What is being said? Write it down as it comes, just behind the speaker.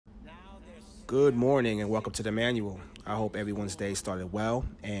Good morning and welcome to the manual. I hope everyone's day started well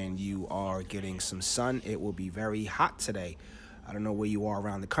and you are getting some sun. It will be very hot today. I don't know where you are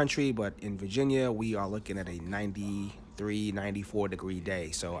around the country, but in Virginia, we are looking at a 93, 94 degree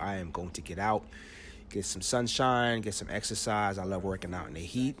day. So I am going to get out, get some sunshine, get some exercise. I love working out in the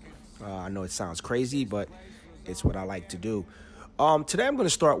heat. I know it sounds crazy, but it's what I like to do. Today I'm going to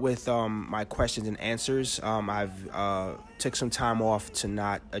start with my questions and answers. I've took some time off to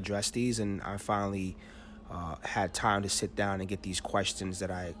not address these, and I finally had time to sit down and get these questions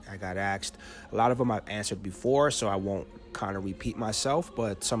that I got asked. A lot of them I've answered before, so I won't kind of repeat myself,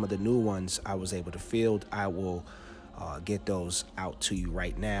 but some of the new ones I was able to field. I will get those out to you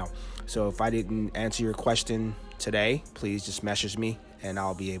right now. So if I didn't answer your question today, please just message me, and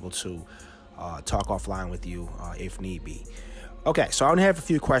I'll be able to talk offline with you if need be. Okay, so I only have a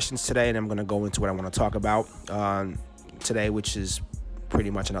few questions today, and I'm going to go into what I want to talk about today, which is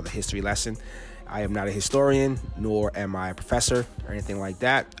pretty much another history lesson. I am not a historian, nor am I a professor or anything like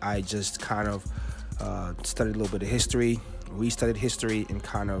that. I just kind of studied a little bit of history, restudied history, and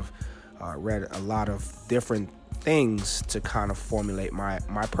kind of read a lot of different things to kind of formulate my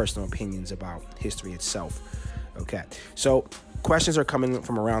personal opinions about history itself. Okay, so questions are coming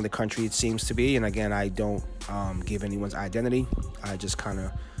from around the country, it seems to be, and again, I don't give anyone's identity. I just kind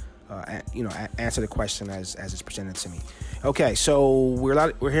of, answer the question as it's presented to me. Okay, so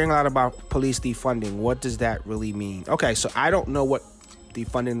we're hearing a lot about police defunding. What does that really mean? Okay, so I don't know what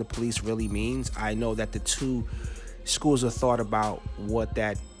defunding the police really means. I know that the two schools of thought about what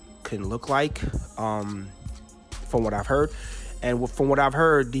that can look like, from what I've heard. And from what I've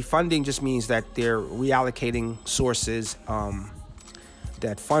heard, defunding just means that they're reallocating sources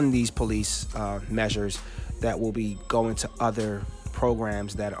that fund these police measures that will be going to other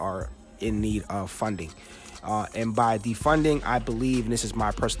programs that are in need of funding. And by defunding, I believe, and this is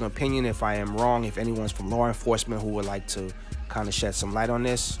my personal opinion, if I am wrong, if anyone's from law enforcement who would like to kind of shed some light on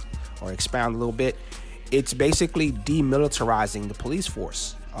this or expound a little bit, it's basically demilitarizing the police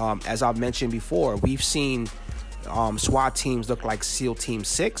force. As I've mentioned before, we've seen SWAT teams look like SEAL Team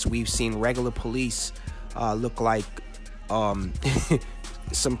 6. We've seen regular police look like some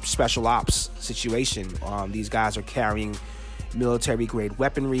special ops situation. These guys are carrying military-grade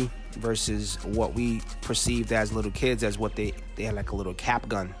weaponry versus what we perceived as little kids as what they had, like a little cap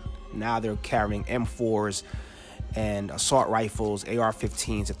gun. Now they're carrying M4s and assault rifles,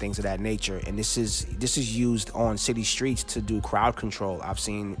 AR-15s, and things of that nature. And this is used on city streets to do crowd control. I've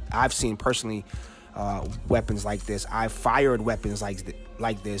seen personally weapons like this. I've fired weapons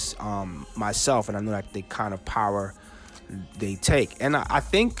like this myself, and I know that the kind of power they take. And I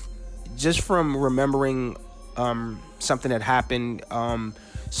think just from remembering something that happened,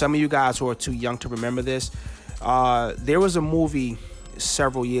 some of you guys who are too young to remember this, there was a movie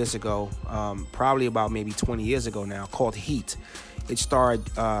several years ago, probably about maybe 20 years ago now, called Heat. It starred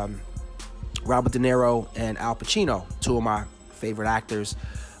Robert De Niro and Al Pacino, two of my favorite actors.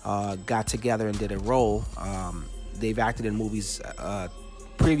 Got together and did a role. They've acted in movies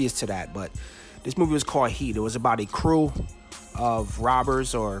previous to that, but this movie was called Heat. It was about a crew of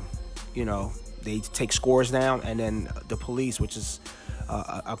robbers, or, they take scores down, and then the police, which is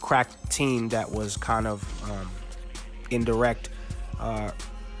a crack team that was kind of indirect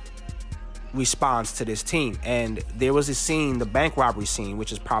response to this team. And there was a scene, the bank robbery scene,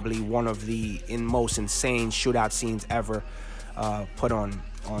 which is probably one of the most insane shootout scenes ever put on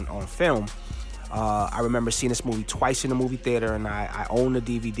film. I remember seeing this movie twice in the movie theater, and I own the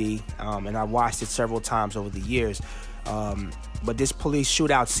DVD, and I watched it several times over the years. But this police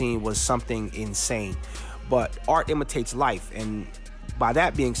shootout scene was something insane. But art imitates life, and by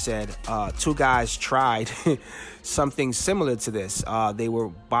that being said, two guys tried something similar to this. They were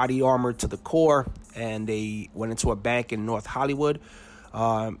body armored to the core, and they went into a bank in North Hollywood.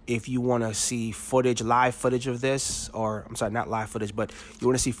 If you want to see live footage of this, or I'm sorry, not live footage, but you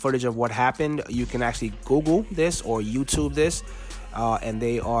want to see footage of what happened, you can actually Google this or YouTube this. And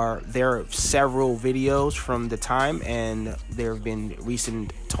there are several videos from the time, and there have been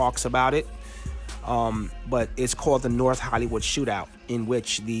recent talks about it. But it's called the North Hollywood Shootout, in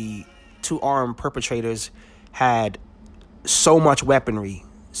which the two armed perpetrators had so much weaponry,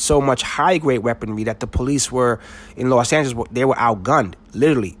 so much high-grade weaponry, that the police were in Los Angeles, they were outgunned,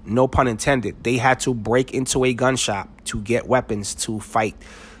 literally, no pun intended. They had to break into a gun shop to get weapons to fight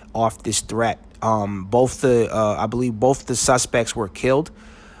off this threat. I believe both the suspects were killed.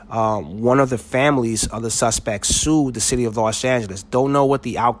 One of the families of the suspects sued the city of Los Angeles. Don't know what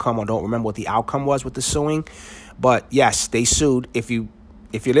the outcome, or don't remember what the outcome was with the suing, but yes, they sued. If you're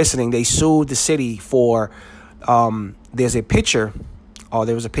listening, they sued the city for.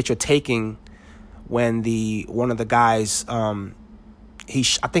 There was a picture taken when one of the guys, I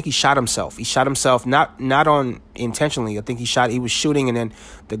think he shot himself. He shot himself not on intentionally. I think he was shooting, and then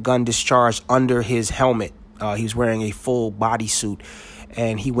the gun discharged under his helmet. He was wearing a full bodysuit,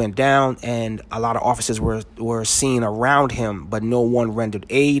 and he went down, and a lot of officers were seen around him, but no one rendered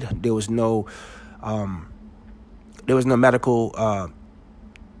aid. There was no medical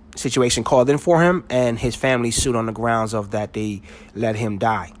situation called in for him, and his family sued on the grounds of that they let him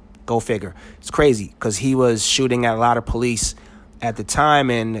die. Go figure. It's crazy because he was shooting at a lot of police at the time,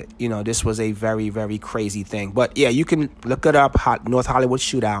 and this was a very, very crazy thing. But yeah, you can look it up. North Hollywood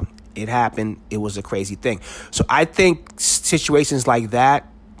shootout. It happened. It was a crazy thing. So I think situations like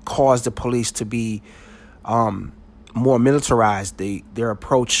that cause the police to be more militarized. Their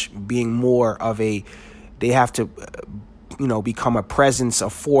approach being more of they have to become a presence, a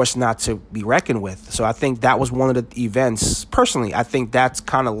force not to be reckoned with. So I think that was one of the events. Personally, I think that's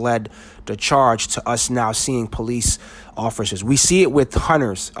kind of led the charge to us now seeing police officers. We see it with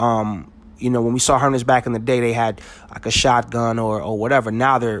hunters. When we saw hunters back in the day, they had like a shotgun or whatever.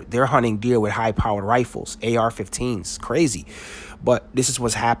 Now they're hunting deer with high-powered rifles, AR-15s. Crazy. But this is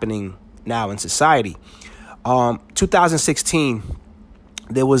what's happening now in society. 2016,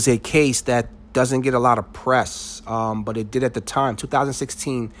 there was a case that doesn't get a lot of press, but it did at the time.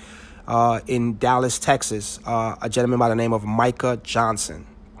 2016, in Dallas, Texas, a gentleman by the name of Micah Johnson.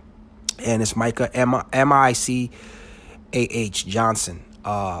 And it's Micah, M-I-C-A-H, Johnson.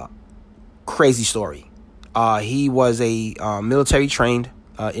 Crazy story. He was a military-trained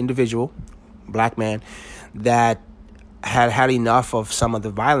individual, black man, that had enough of some of the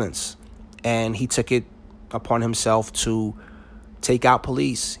violence. And he took it upon himself to take out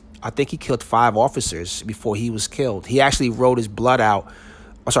police. I think he killed 5 officers before he was killed. He actually wrote out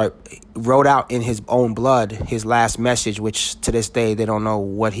in his own blood his last message, which to this day they don't know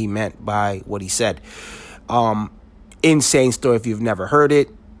what he meant by what he said. Insane story if you've never heard it,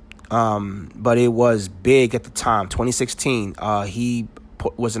 but it was big at the time. 2016, he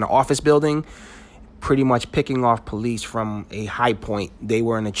was in an office building, pretty much picking off police from a high point. They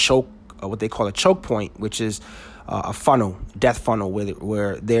were in what they call a choke point, which is a funnel, death funnel,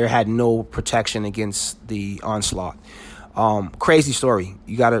 where there had no protection against the onslaught. Crazy story.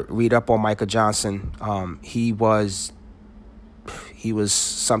 You got to read up on Micah Johnson. He was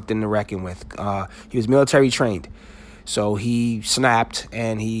something to reckon with. He was military trained, so he snapped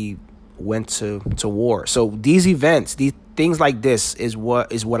and he went to war. So these events, these things like this, is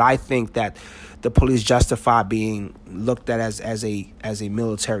what I think that the police justify being looked at as a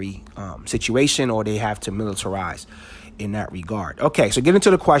military situation, or they have to militarize in that regard. Okay, so get into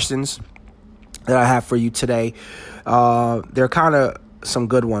the questions that I have for you today. They're kind of some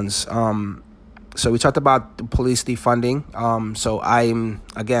good ones. So we talked about the police defunding. So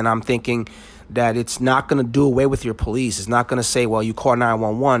I'm thinking that it's not going to do away with your police. It's not going to say, well, you call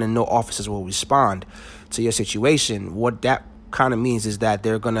 911 and no officers will respond to your situation. What that kind of means is that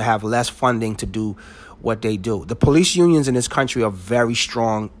they're going to have less funding to do what they do. The police unions in this country are very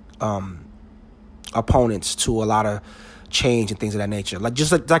strong opponents to a lot of change and things of that nature.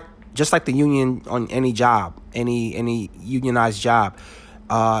 Just like the union on any job, any unionized job,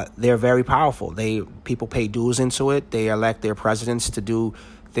 they're very powerful. People pay dues into it. They elect their presidents to do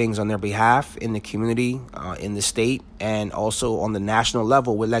things on their behalf in the community, in the state, and also on the national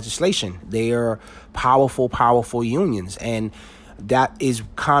level with legislation. They are powerful unions, and that is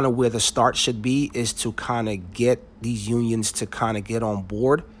kind of where the start should be, is to kind of get these unions to kind of get on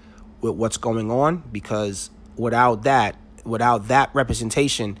board with what's going on, because without that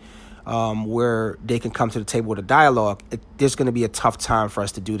representation, where they can come to the table with a dialogue, there's going to be a tough time for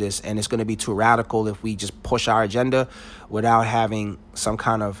us to do this, and it's going to be too radical if we just push our agenda without having some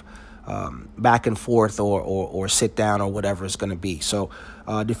kind of back and forth or sit down or whatever it's going to be. So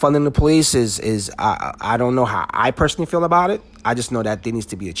defunding the police is I don't know how I personally feel about it. I just know that there needs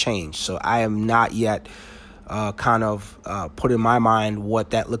to be a change. So I am not yet put in my mind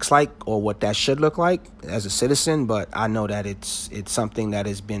what that looks like or what that should look like as a citizen, but I know that it's something that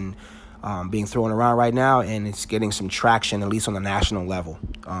has been being thrown around right now, and it's getting some traction, at least on the national level.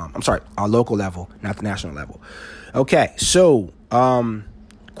 On local level, not the national level. Okay, so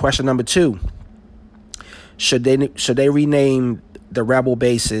question number 2: should they rename the rebel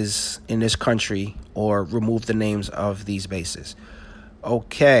bases in this country or remove the names of these bases?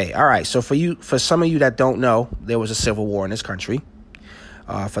 Okay, all right. So for some of you that don't know, there was a civil war in this country,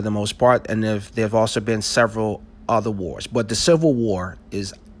 for the most part, and there've also been several other wars. But the Civil War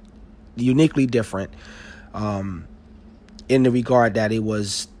is uniquely different in the regard that it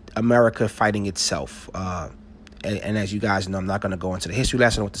was America fighting itself. And as you guys know, I'm not going to go into the history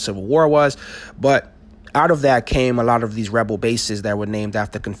lesson of what the Civil War was, but out of that came a lot of these rebel bases that were named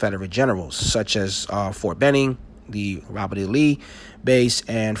after Confederate generals, such as Fort Benning, the Robert E. Lee base,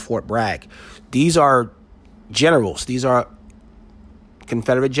 and Fort Bragg. These are generals. These are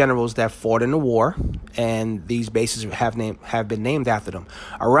Confederate generals that fought in the war, and these bases have been named after them.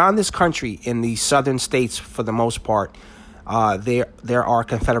 Around this country, in the southern states, for the most part, there are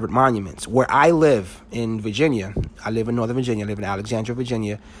Confederate monuments. Where I live in Virginia, I live in Northern Virginia, I live in Alexandria,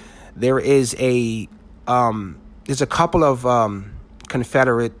 Virginia. There's a couple of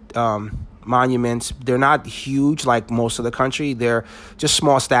Confederate monuments. They're not huge like most of the country. They're just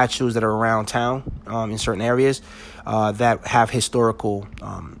small statues that are around town in certain areas that have historical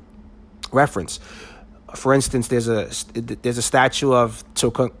reference. For instance, there's a statue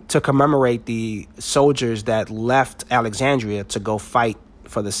to commemorate the soldiers that left Alexandria to go fight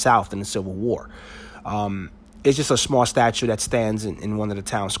for the South in the Civil War. It's just a small statue that stands in one of the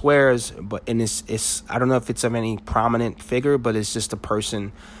town squares, and it's I don't know if it's of any prominent figure, but it's just a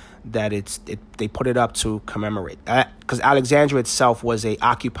person that they put it up to commemorate. Because Alexandria itself was a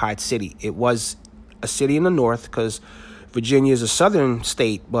occupied city. It was a city in the north, because Virginia is a southern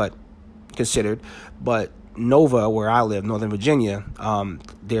state, but Nova, where I live, Northern Virginia,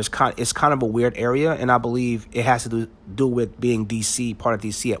 it's kind of a weird area, and I believe it has to do with being DC, part of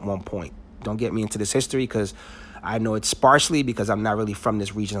DC at one point. Don't get me into this history, because I know it sparsely, because I'm not really from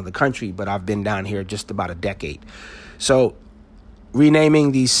this region of the country, but I've been down here just about a decade. So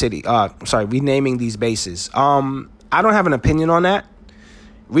renaming these bases. I don't have an opinion on that.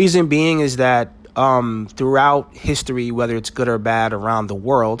 Reason being is that throughout history, whether it's good or bad around the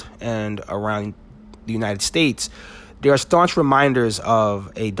world and around the United States, there are staunch reminders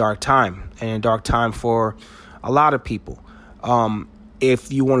of a dark time, and a dark time for a lot of people.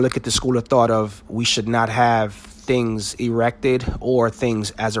 If you want to look at the school of thought of we should not have things erected or things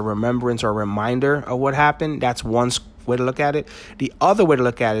as a remembrance or a reminder of what happened, that's one way to look at it. The other way to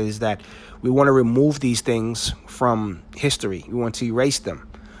look at it is that we want to remove these things from history. We want to erase them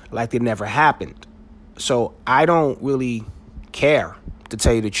like they never happened. So I don't really care, to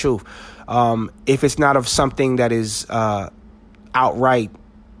tell you the truth. If it's not of something that is outright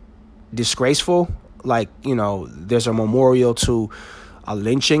disgraceful, like, there's a memorial to a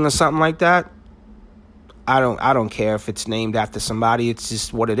lynching or something like that, I don't care if it's named after somebody. It's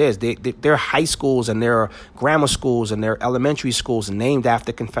just what it is. There are high schools and there are grammar schools and there are elementary schools named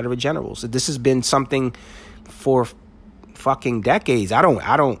after Confederate generals. This has been something for fucking decades. I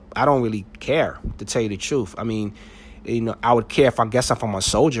don't really care, to tell you the truth. I mean, I would care if I'm a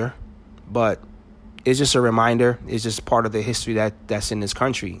soldier, but it's just a reminder. It's just part of the history that's in this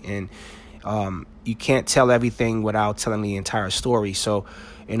country, and you can't tell everything without telling the entire story. So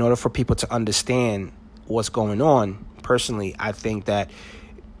in order for people to understand what's going on, personally, I think that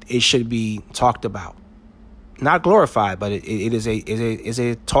it should be talked about, not glorified, but it is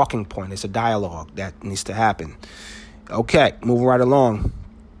a talking point. It's a dialogue that needs to happen. Okay, moving right along.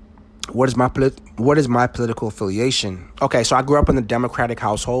 What is my political affiliation? Okay, so I grew up in a Democratic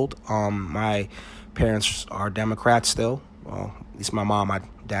household. My parents are Democrats still. Well, at least my mom. My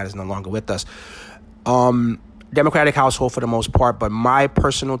dad is no longer with us. Democratic household for the most part, but my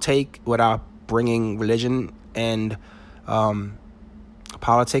personal take, without bringing religion and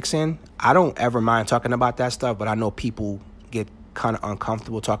politics in, I don't ever mind talking about that stuff, but I know people get kind of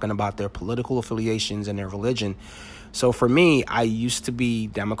uncomfortable talking about their political affiliations and their religion. So for me, I used to be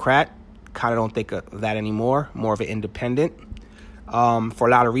Democrat. Kind of don't think of that anymore. More of an independent for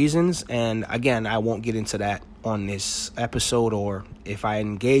a lot of reasons. And again, I won't get into that on this episode, or if I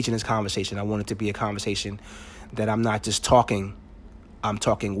engage in this conversation, I want it to be a conversation that I'm not just talking, I'm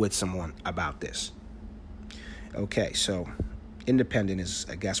talking with someone about this. Okay, so independent is,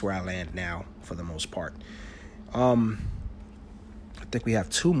 I guess, where I land now for the most part. I think we have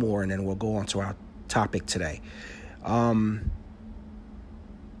two more, and then we'll go on to our topic today.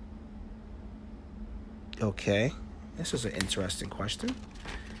 Okay, this is an interesting question.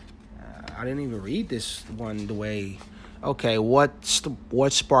 I didn't even read this one the way. Okay, what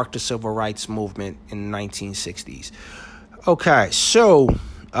sparked the civil rights movement in the 1960s? Okay, so,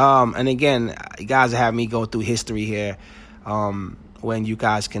 and again, you guys have me go through history here when you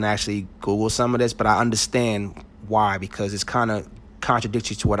guys can actually Google some of this, but I understand why, because it's kind of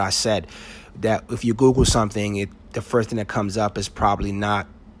contradictory to what I said, that if you Google something, the first thing that comes up is probably not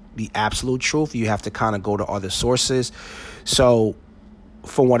the absolute truth. You have to kind of go to other sources. So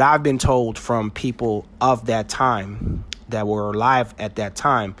from what I've been told from people of that time that were alive at that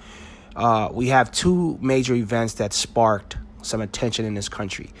time, we have two major events that sparked some attention in this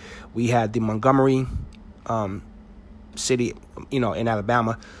country. We had the Montgomery city, in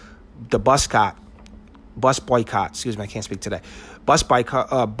Alabama, the bus boycott. Excuse me, I can't speak today. Bus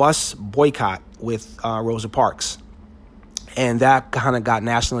boycott with Rosa Parks. And that kind of got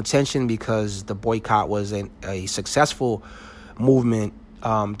national attention because the boycott was a successful movement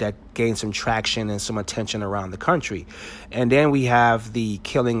that gained some traction and some attention around the country. And then we have the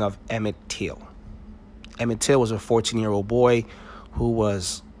killing of Emmett Till. Emmett Till was a 14-year-old boy who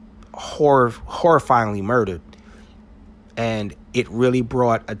was horrifyingly murdered. And it really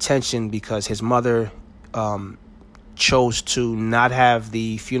brought attention because his mother chose to not have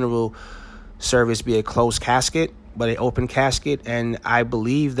the funeral service be a closed casket, but an open casket. And I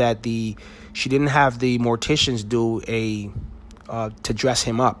believe that she didn't have the morticians to dress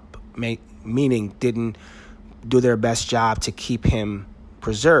him up, meaning didn't do their best job to keep him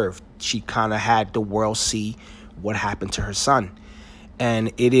preserved. She kind of had the world see what happened to her son.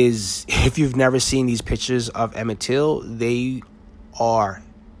 And it is, if you've never seen these pictures of Emmett Till, they are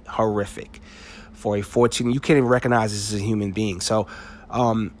horrific. For a 14, you can't even recognize this as a human being. So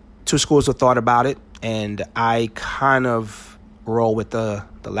two schools of thought about it, and I kind of roll with the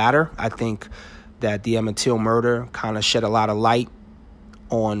latter. I think that the Emmett Till murder kind of shed a lot of light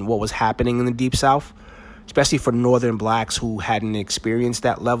on what was happening in the Deep South, especially for Northern blacks who hadn't experienced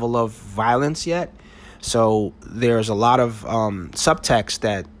that level of violence yet. So there's a lot of subtext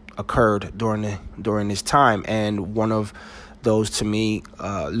that occurred during this time, and one of those, to me,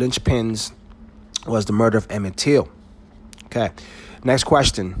 linchpins was the murder of Emmett Till. Okay, next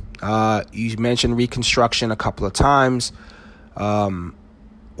question. You mentioned Reconstruction a couple of times.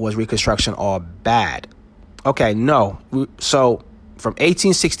 Was Reconstruction all bad? Okay, no. So from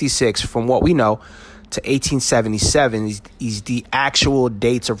 1866, from what we know, to 1877 is the actual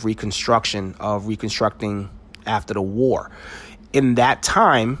dates of reconstructing after the war. In that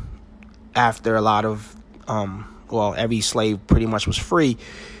time, after a lot of, every slave pretty much was free,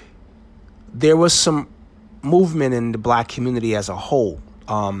 there was some movement in the black community as a whole.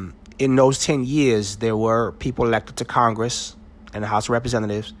 In those 10 years, there were people elected to Congress and the House of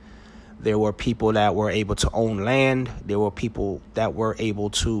Representatives. There were people that were able to own land. There were people that were able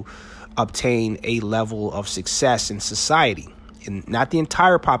to obtain a level of success in society. And not the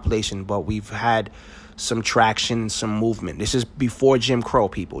entire population, but we've had some traction, some movement. This is before Jim Crow,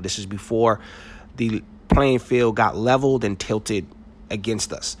 people. This is before the playing field got leveled and tilted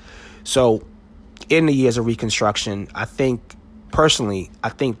against us. So in the years of Reconstruction, I think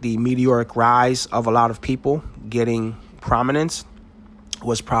the meteoric rise of a lot of people getting prominence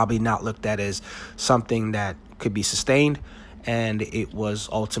was probably not looked at as something that could be sustained, and it was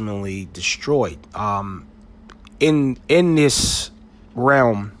ultimately destroyed. In this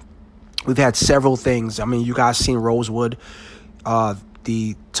realm, we've had several things. I mean, you guys seen Rosewood,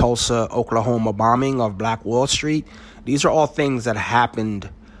 the Tulsa, Oklahoma bombing of Black Wall Street. These are all things that happened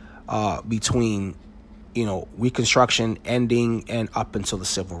between, Reconstruction ending and up until the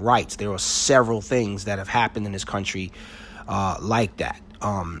civil rights. There are several things that have happened in this country like that.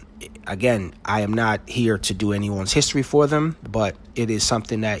 Again, I am not here to do anyone's history for them, but it is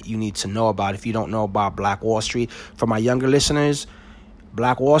something that you need to know about. If you don't know about Black Wall Street, for my younger listeners,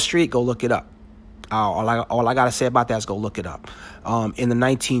 Black Wall Street, go look it up. All I got to say about that is go look it up. In the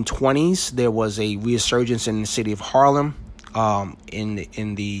 1920s, there was a resurgence in the city of Harlem,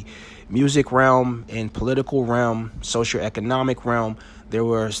 in the music realm, in political realm, socioeconomic realm. There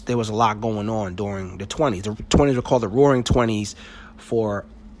was a lot going on during the 20s. The 20s were called the Roaring 20s for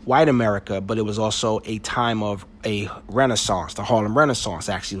white America, but it was also a time of a renaissance. The Harlem Renaissance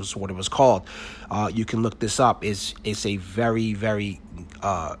actually was what it was called. You can look this up. It's a very, very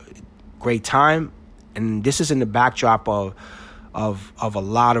great time, and this is in the backdrop of a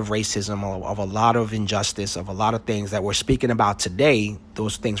lot of racism, of a lot of injustice, of a lot of things that we're speaking about today.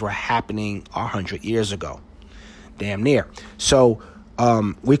 Those things were happening 100 years ago, damn near. So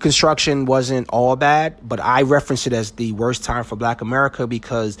Reconstruction wasn't all bad, but I reference it as the worst time for Black America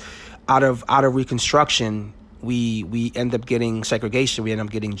because out of Reconstruction, we end up getting segregation. We end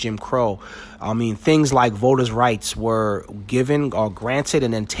up getting Jim Crow. I mean, things like voters' rights were given or granted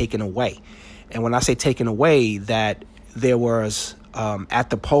and then taken away. And when I say taken away, that there was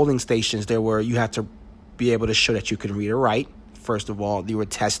at the polling stations, you had to be able to show that you could read or write. First of all, you were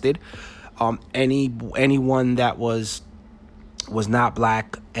tested. Anyone that was not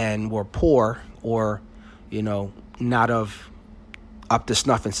black and were poor or, not of up to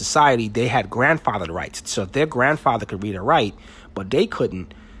snuff in society, they had grandfathered rights. So if their grandfather could read or write, but they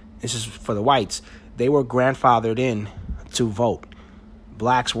couldn't, this is for the whites, they were grandfathered in to vote.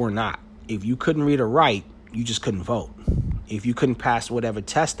 Blacks were not. If you couldn't read or write, you just couldn't vote. If you couldn't pass whatever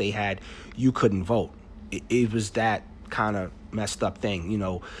test they had, you couldn't vote. It was that kind of messed up thing.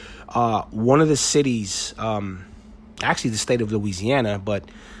 One of the cities, actually the state of Louisiana, but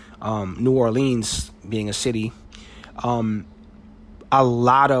New Orleans being a city, a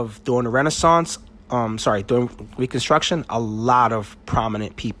lot of, during the Renaissance, during Reconstruction, a lot of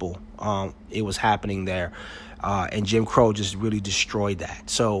prominent people, it was happening there. And Jim Crow just really destroyed that.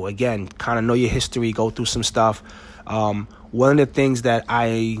 So again, kind of know your history, go through some stuff. One of the things that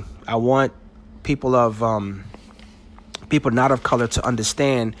I want people not of color to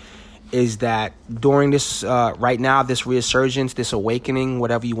understand is that during this, right now, this resurgence, this awakening,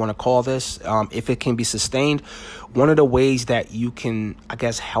 whatever you want to call this, if it can be sustained, one of the ways that you can, I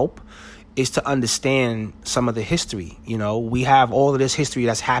guess, help is to understand some of the history. We have all of this history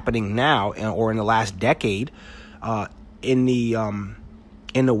that's happening now or in the last decade, in the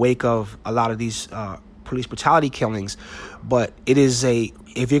wake of a lot of these police brutality killings. But it is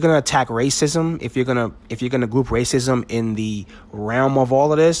if you're going to attack racism, if you're going to group racism in the realm of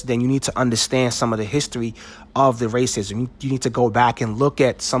all of this, then you need to understand some of the history of the racism. You need to go back and look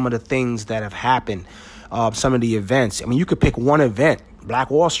at some of the things that have happened, some of the events. I mean, you could pick one event, Black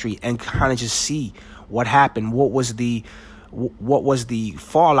Wall Street, and kind of just see what happened. What was the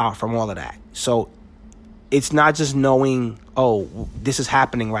fallout from all of that? So it's not just knowing, this is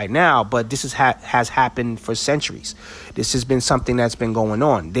happening right now, but this has happened for centuries. This has been something that's been going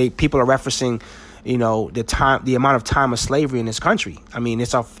on. People are referencing, the amount of time of slavery in this country. I mean,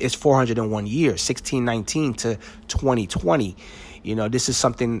 it's 401 years, 1619 to 2020. This is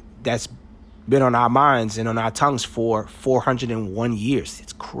something that's been on our minds and on our tongues for 401 years.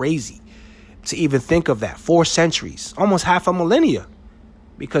 It's crazy to even think of that. 4 centuries, almost half a millennia.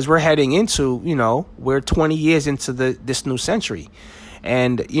 Because we're heading into, we're 20 years into this new century.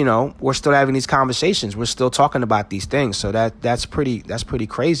 And, we're still having these conversations. We're still talking about these things. So that's pretty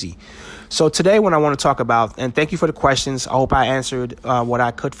crazy. So today what I want to talk about, and thank you for the questions. I hope I answered what I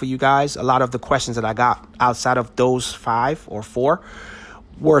could for you guys. A lot of the questions that I got outside of those 5 or 4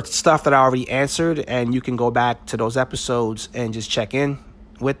 were stuff that I already answered. And you can go back to those episodes and just check in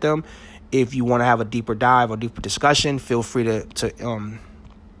with them. If you want to have a deeper dive or deeper discussion, feel free to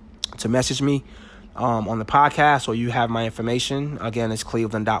message me on the podcast, or you have my information. Again, it's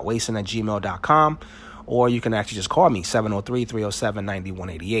cleveland.wason@gmail.com, or you can actually just call me,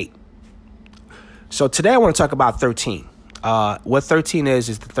 703-307-9188. So today I want to talk about 13. What 13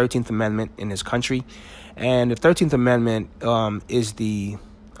 is the 13th Amendment in this country. And the 13th Amendment is the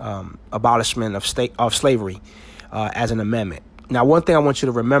abolishment of slavery as an amendment. Now, one thing I want you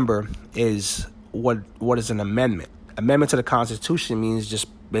to remember is what is an amendment. Amendment to the Constitution means just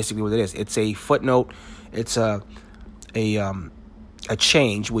basically what it is. It's a footnote. It's a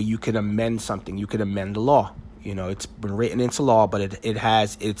change where you can amend something. You can amend the law. It's been written into law, but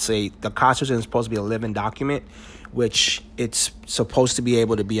the Constitution is supposed to be a living document, which it's supposed to be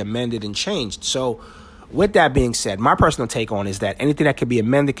able to be amended and changed. So with that being said, my personal take on is that anything that can be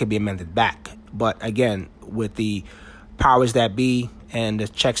amended back. But again, with the powers that be and the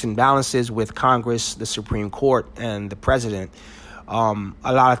checks and balances with Congress, the Supreme Court, and the president, a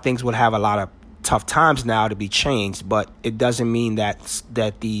lot of things would have a lot of tough times now to be changed. But it doesn't mean that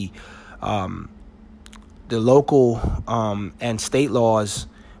the local and state laws,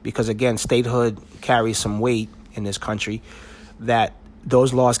 because again, statehood carries some weight in this country, that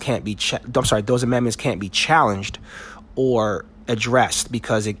those laws can't be those amendments can't be challenged or addressed,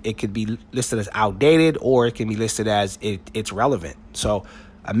 because it could be listed as outdated, or it can be listed as it's relevant. So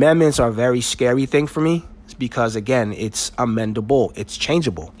amendments are a very scary thing for me, because again, it's amendable, it's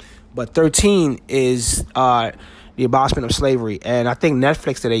changeable. But 13 is the abolishment of slavery. And I think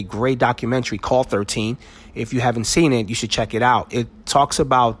Netflix did a great documentary called 13. If you haven't seen it, you should check it out. It talks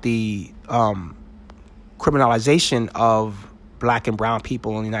about the criminalization of Black and brown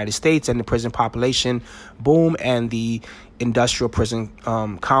people in the United States, and the prison population boom, and the industrial prison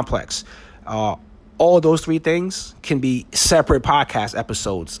complex. All of those 3 things can be separate podcast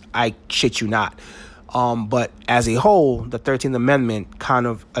episodes. I shit you not. But as a whole, the 13th Amendment kind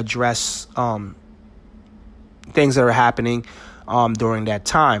of address things that are happening during that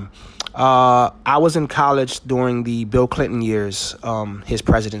time. I was in college during the Bill Clinton years, his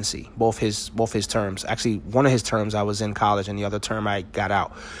presidency, both his terms. Actually, one of his terms I was in college, and the other term I got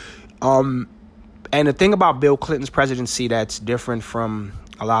out. And the thing about Bill Clinton's presidency that's different from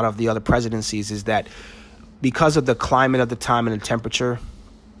a lot of the other presidencies is that because of the climate of the time and the temperature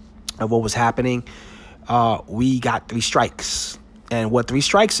of what was happening, we got 3 strikes. And what 3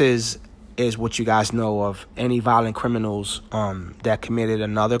 strikes is what you guys know of any violent criminals that committed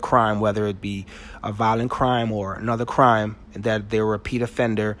another crime, whether it be a violent crime or another crime, that they're a repeat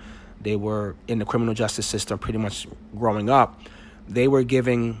offender, they were in the criminal justice system pretty much growing up, they were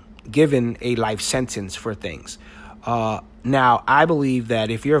given a life sentence for things. Now, I believe that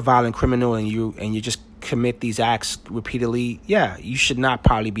if you're a violent criminal and you just commit these acts repeatedly, yeah, you should not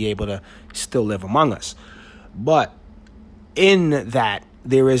probably be able to still live among us. But in that,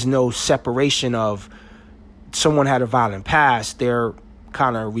 there is no separation of someone had a violent past, they're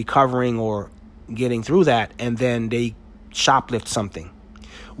kind of recovering or getting through that, and then they shoplift something.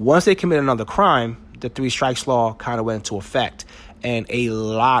 Once they commit another crime, the three strikes law kind of went into effect, and a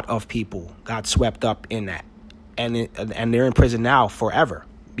lot of people got swept up in that, and they're in prison now forever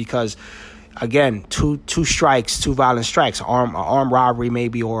because, again, two violent strikes, armed robbery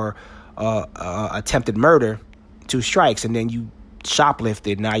maybe, or attempted murder, 2 strikes, and then you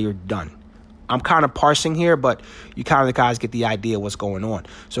shoplifted. Now you're done. I'm kind of parsing here, but you kind of guys get the idea of what's going on.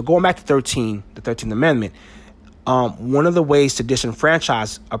 So going back to the 13th Amendment, one of the ways to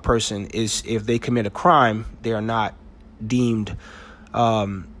disenfranchise a person is if they commit a crime, they are not deemed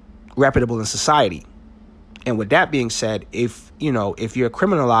reputable in society. And with that being said, if you're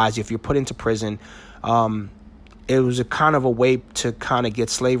criminalized, if you're put into prison, it was a kind of a way to kind of get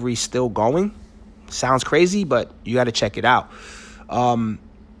slavery still going. Sounds crazy, but you got to check it out.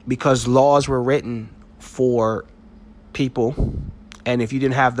 Because laws were written for people, and if you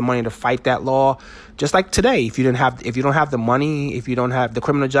didn't have the money to fight that law, just like today, if you don't have the money, if you don't have the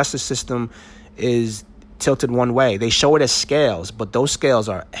criminal justice system is tilted one way. They show it as scales, but those scales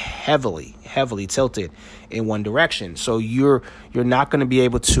are heavily tilted in one direction. So you're not going to be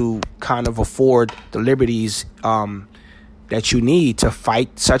able to kind of afford the liberties that you need to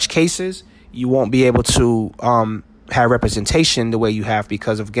fight such cases. You won't be able to have representation the way you have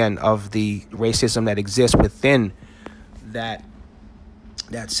because of the racism that exists within that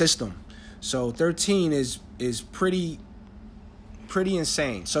system. So 13 is pretty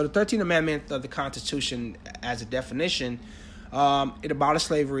insane. So the 13th Amendment of the Constitution, as a definition, it abolished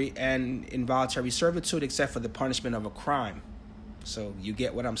slavery and involuntary servitude except for the punishment of a crime. So you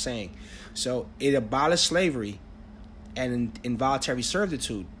get what I'm saying. So it abolished slavery and involuntary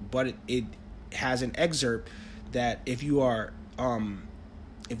servitude, but it has an excerpt that if you are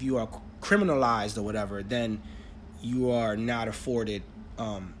criminalized or whatever, then you are not afforded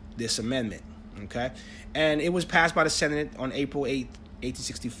this amendment. Okay, and it was passed by the Senate on April 8th,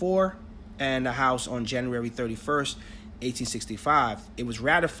 1864, and the House on January 31st, 1865. It was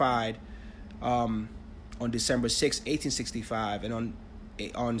ratified on December 6th, 1865, and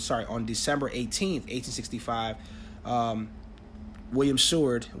on December 18th, 1865, William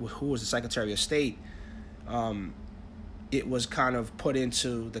Seward, who was the Secretary of State, it was kind of put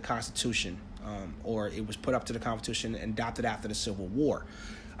into the Constitution, or it was put up to the Constitution and adopted after the Civil War.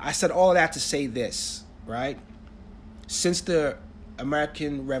 I said all of that to say this, right? Since the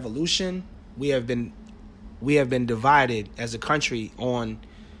American Revolution, we have been divided as a country on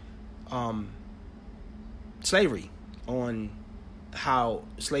slavery, on how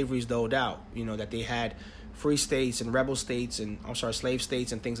slavery is doled out. You know, that they had free states and rebel states and slave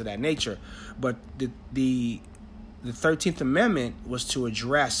states and things of that nature. But the 13th Amendment was to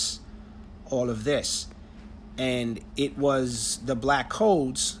address all of this. And it was the Black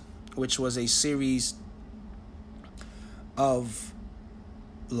Codes, which was a series of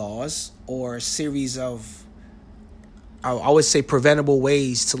laws or a series of, I would say, preventable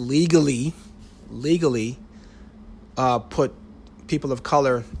ways to legally put people of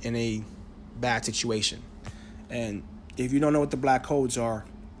color in a bad situation. And if you don't know what the Black Codes are,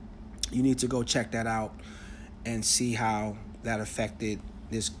 you need to go check that out and see how that affected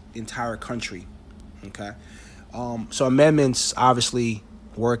this entire country. Okay, so amendments obviously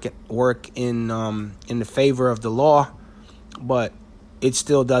work in the favor of the law, but it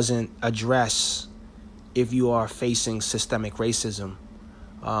still doesn't address if you are facing systemic racism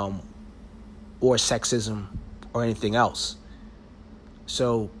or sexism or anything else.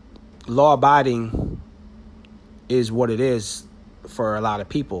 So law abiding is what it is for a lot of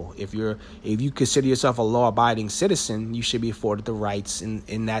people. If you consider yourself a law abiding citizen, you should be afforded the rights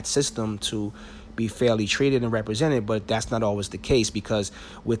in that system to be fairly treated and represented, but that's not always the case, because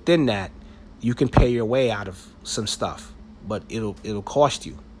within that you can pay your way out of some stuff, but it'll cost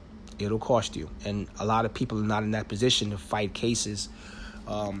you. And a lot of people are not in that position to fight cases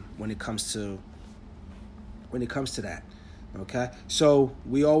when it comes to that. Okay, so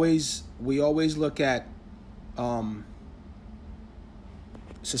we always look at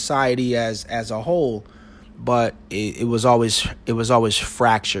society as a whole, but it was always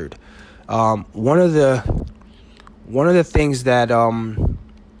fractured. One of the things that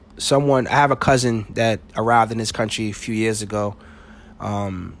I have a cousin that arrived in this country a few years ago.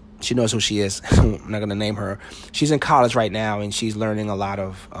 She knows who she is. I'm not going to name her. She's in college right now, and she's learning a lot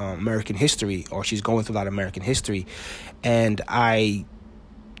of American history, or she's going through a lot of American history. And I'm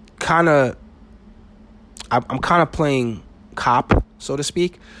kind of playing cop, so to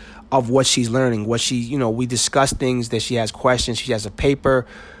speak, of what she's learning. We discuss things that she has questions. She has a paper,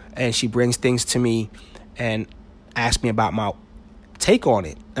 and she brings things to me and asks me about my take on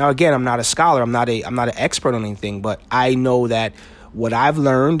it. Now, again, I'm not a scholar. I'm not an expert on anything, but I know that what I've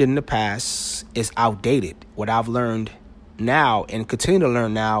learned in the past is outdated. What I've learned now and continue to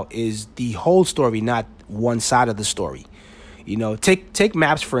learn now is the whole story, not one side of the story. Take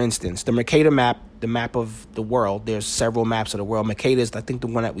maps, for instance. The Mercator map, the map of the world. There's several maps of the world. Mercator is, I think, the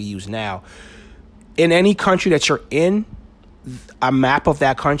one that we use now. In any country that you're in, a map of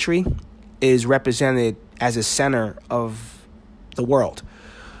that country is represented as a center of the world.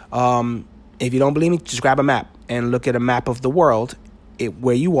 If you don't believe me, just grab a map and look at a map of the world,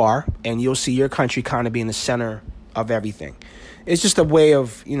 where you are, and you'll see your country kind of being the center of everything. It's just a way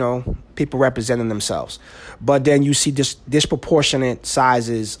of, people representing themselves. But then you see disproportionate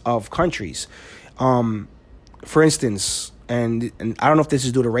sizes of countries. For instance, and I don't know if this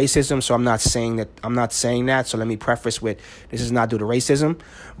is due to racism, so I'm not saying that. So let me preface with, this is not due to racism,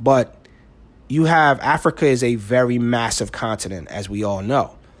 but you have Africa is a very massive continent, as we all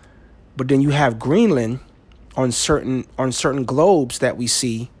know. But then you have Greenland on certain globes that we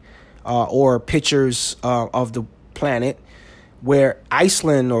see, or pictures of the planet, where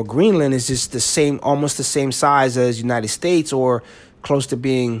Iceland or Greenland is just almost the same size as United States, or close to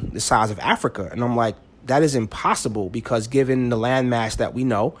being the size of Africa. And I'm like, that is impossible, because given the landmass that we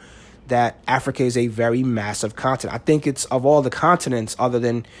know, that Africa is a very massive continent. I think it's, of all the continents other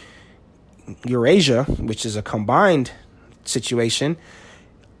than Eurasia, which is a combined situation,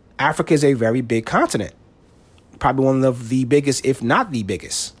 Africa is a very big continent. Probably one of the biggest, if not the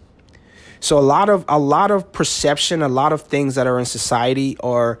biggest. So a lot of perception, a lot of things that are in society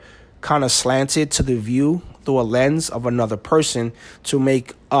are kind of slanted to the view through a lens of another person to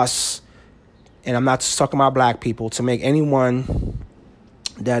make us, and I'm not just talking about black people, to make anyone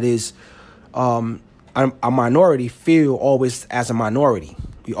that is a minority feel always as a minority.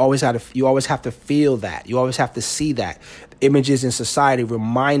 You always have to feel that. You always have to see that. Images in society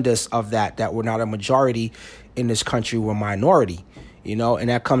remind us of that we're not a majority in this country, we're a minority, and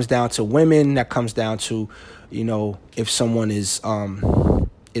that comes down to women, that comes down to, if someone is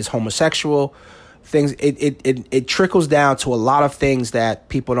homosexual, things, it trickles down to a lot of things that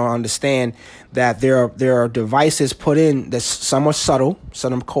people don't understand, that there are devices put in that some are subtle,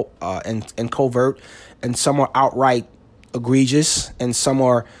 some are and covert, and some are outright egregious, and some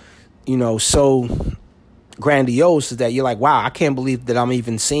are, so grandiose that you're like, wow, I can't believe that I'm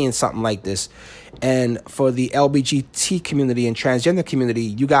even seeing something like this. And for the LGBT community and transgender community,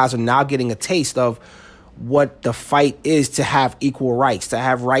 you guys are now getting a taste of what the fight is to have equal rights, to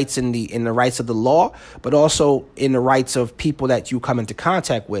have rights in the rights of the law, but also in the rights of people that you come into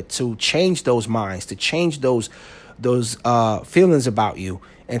contact with, to change those minds, to change those feelings about you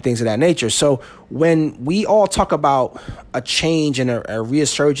and things of that nature. So when we all talk about a change and a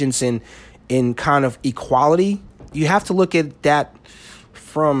resurgence in kind of equality, you have to look at that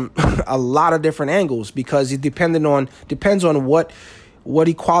from a lot of different angles, because it depends on what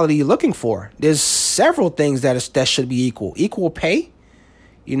equality you're looking for. There's several things that should be equal. Equal pay,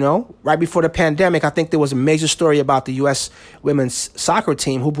 right before the pandemic, I think there was a major story about the U.S. women's soccer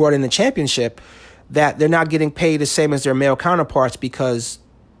team who brought in the championship, that they're not getting paid the same as their male counterparts because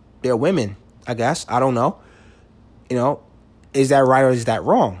they're women, I guess. I don't know. Is that right or is that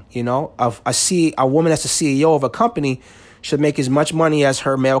wrong? A woman that's the CEO of a company should make as much money as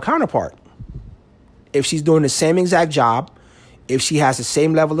her male counterpart. If she's doing the same exact job, if she has the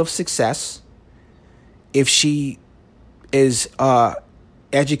same level of success, if she is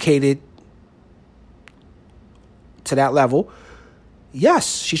educated to that level,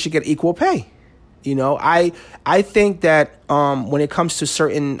 yes, she should get equal pay. I think that when it comes to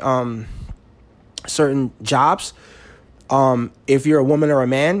certain jobs, if you're a woman or a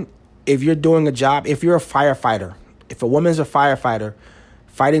man, if you're doing a job, if you're a firefighter, if a woman's a firefighter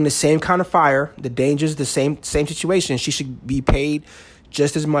fighting the same kind of fire, the dangers, the same situation, she should be paid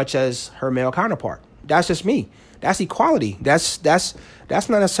just as much as her male counterpart. That's just me. That's equality. That's not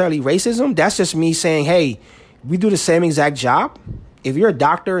necessarily racism. That's just me saying, hey, we do the same exact job. If you're a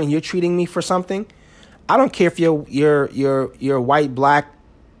doctor and you're treating me for something, I don't care if you're white, black,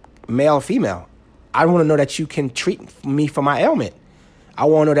 male, or female. I want to know that you can treat me for my ailment. I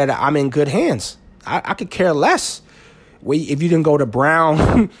want to know that I'm in good hands. I could care less if you didn't go to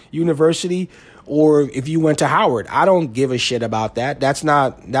Brown University or if you went to Howard. I don't give a shit about that. That's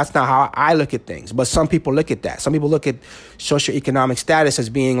not how I look at things. But some people look at that. Some people look at socioeconomic status as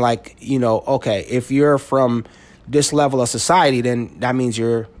being like, okay, if you're from this level of society, then that means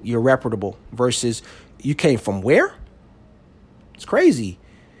you're reputable, versus you came from where? It's crazy.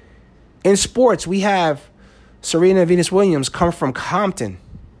 In sports, we have Serena and Venus Williams come from Compton,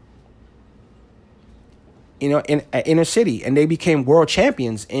 in inner city, and they became world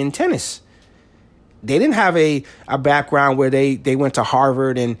champions in tennis. They didn't have a background where they went to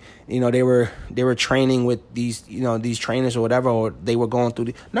Harvard and they were training with these these trainers or whatever, or they were going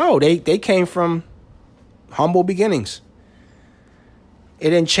through no, they came from humble beginnings.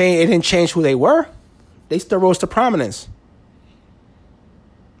 It didn't change who they were. They still rose to prominence.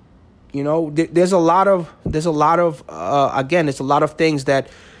 There's a lot of things that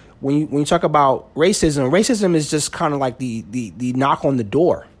when you talk about racism is just kind of like the knock on the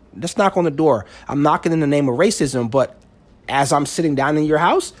door. Let's knock on the door. I'm knocking in the name of racism, but as I'm sitting down in your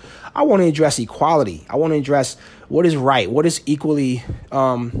house, I want to address equality. I want to address what is right, what is equally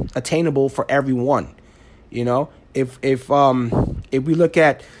attainable for everyone. If we look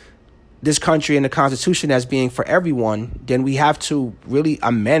at this country and the Constitution as being for everyone, then we have to really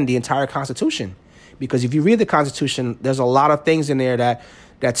amend the entire Constitution. Because if you read the Constitution, there's a lot of things in there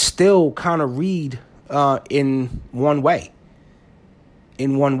that still kind of read in one way.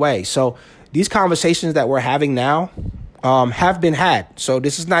 So these conversations that we're having now have been had. So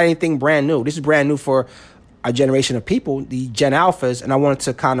this is not anything brand new. This is brand new for a generation of people, the Gen Alphas, and I wanted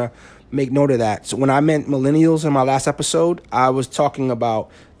to kind of make note of that. So when I meant millennials in my last episode, I was talking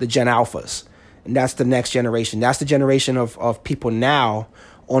about the Gen Alphas, and that's the next generation. That's the generation of people now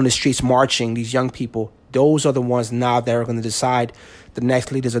on the streets marching, these young people. Those are the ones now that are going to decide the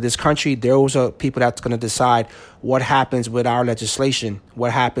next leaders of this country. Those are people that's going to decide what happens with our legislation,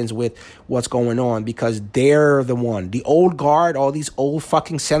 what happens with what's going on, because they're the one. The old guard, all these old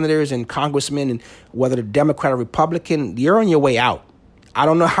fucking senators and congressmen, and whether they're Democrat or Republican, you're on your way out. I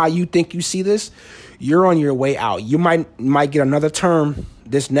don't know how you think you see this. You're on your way out. You might get another term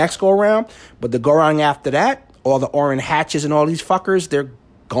this next go around, but the go around after that, all the Orrin Hatches and all these fuckers, they're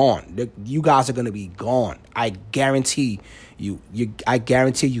gone. You guys are going to be gone. I guarantee you. I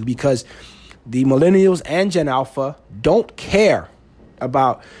guarantee you, because the millennials and Gen Alpha don't care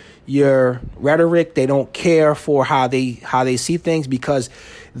about your rhetoric. They don't care for how they see things, because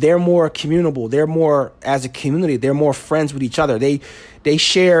they're more communable. They're more, as a community, they're more friends with each other. They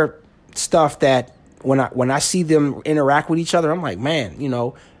share stuff that when I see them interact with each other, I'm like, man,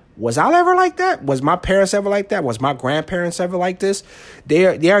 was I ever like that? Was my parents ever like that? Was my grandparents ever like this?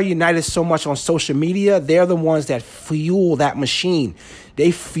 They are united so much on social media. They're the ones that fuel that machine.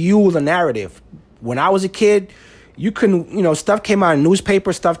 They fuel the narrative. When I was a kid, you couldn't, stuff came out in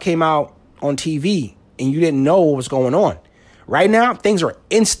newspapers, stuff came out on TV, and you didn't know what was going on. Right now, things are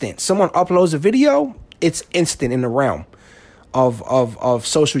instant. Someone uploads a video, it's instant in the realm of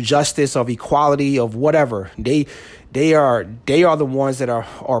social justice, of equality, of whatever. They are the ones that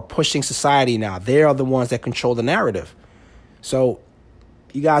are pushing society now. They are the ones that control the narrative. So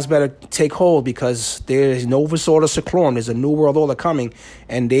you guys better take hold, because there is Novus Ordo Seclorum. There's a new world order coming,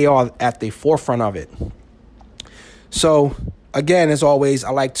 and they are at the forefront of it. So again, as always,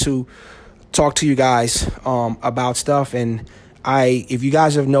 I like to talk to you guys about stuff, and if you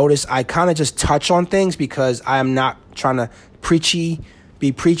guys have noticed, I kind of just touch on things, because I am not trying to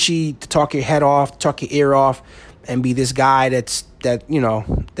be preachy, to talk your head off, talk your ear off, and be this guy that's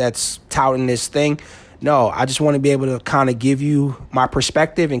touting this thing. No, I just want to be able to kind of give you my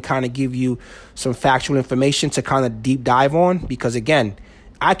perspective and kind of give you some factual information to kind of deep dive on, because again,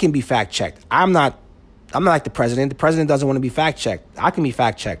 I can be fact checked. I'm not like the president. The president doesn't want to be fact checked. I can be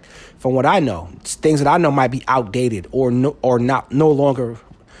fact checked from what I know. It's things that I know might be outdated or no longer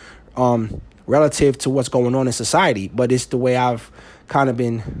relative to what's going on in society, but it's the way I've kind of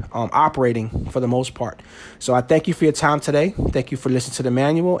been operating for the most part. So I thank you for your time today. Thank you for listening to the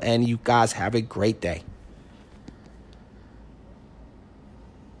manual, and you guys have a great day.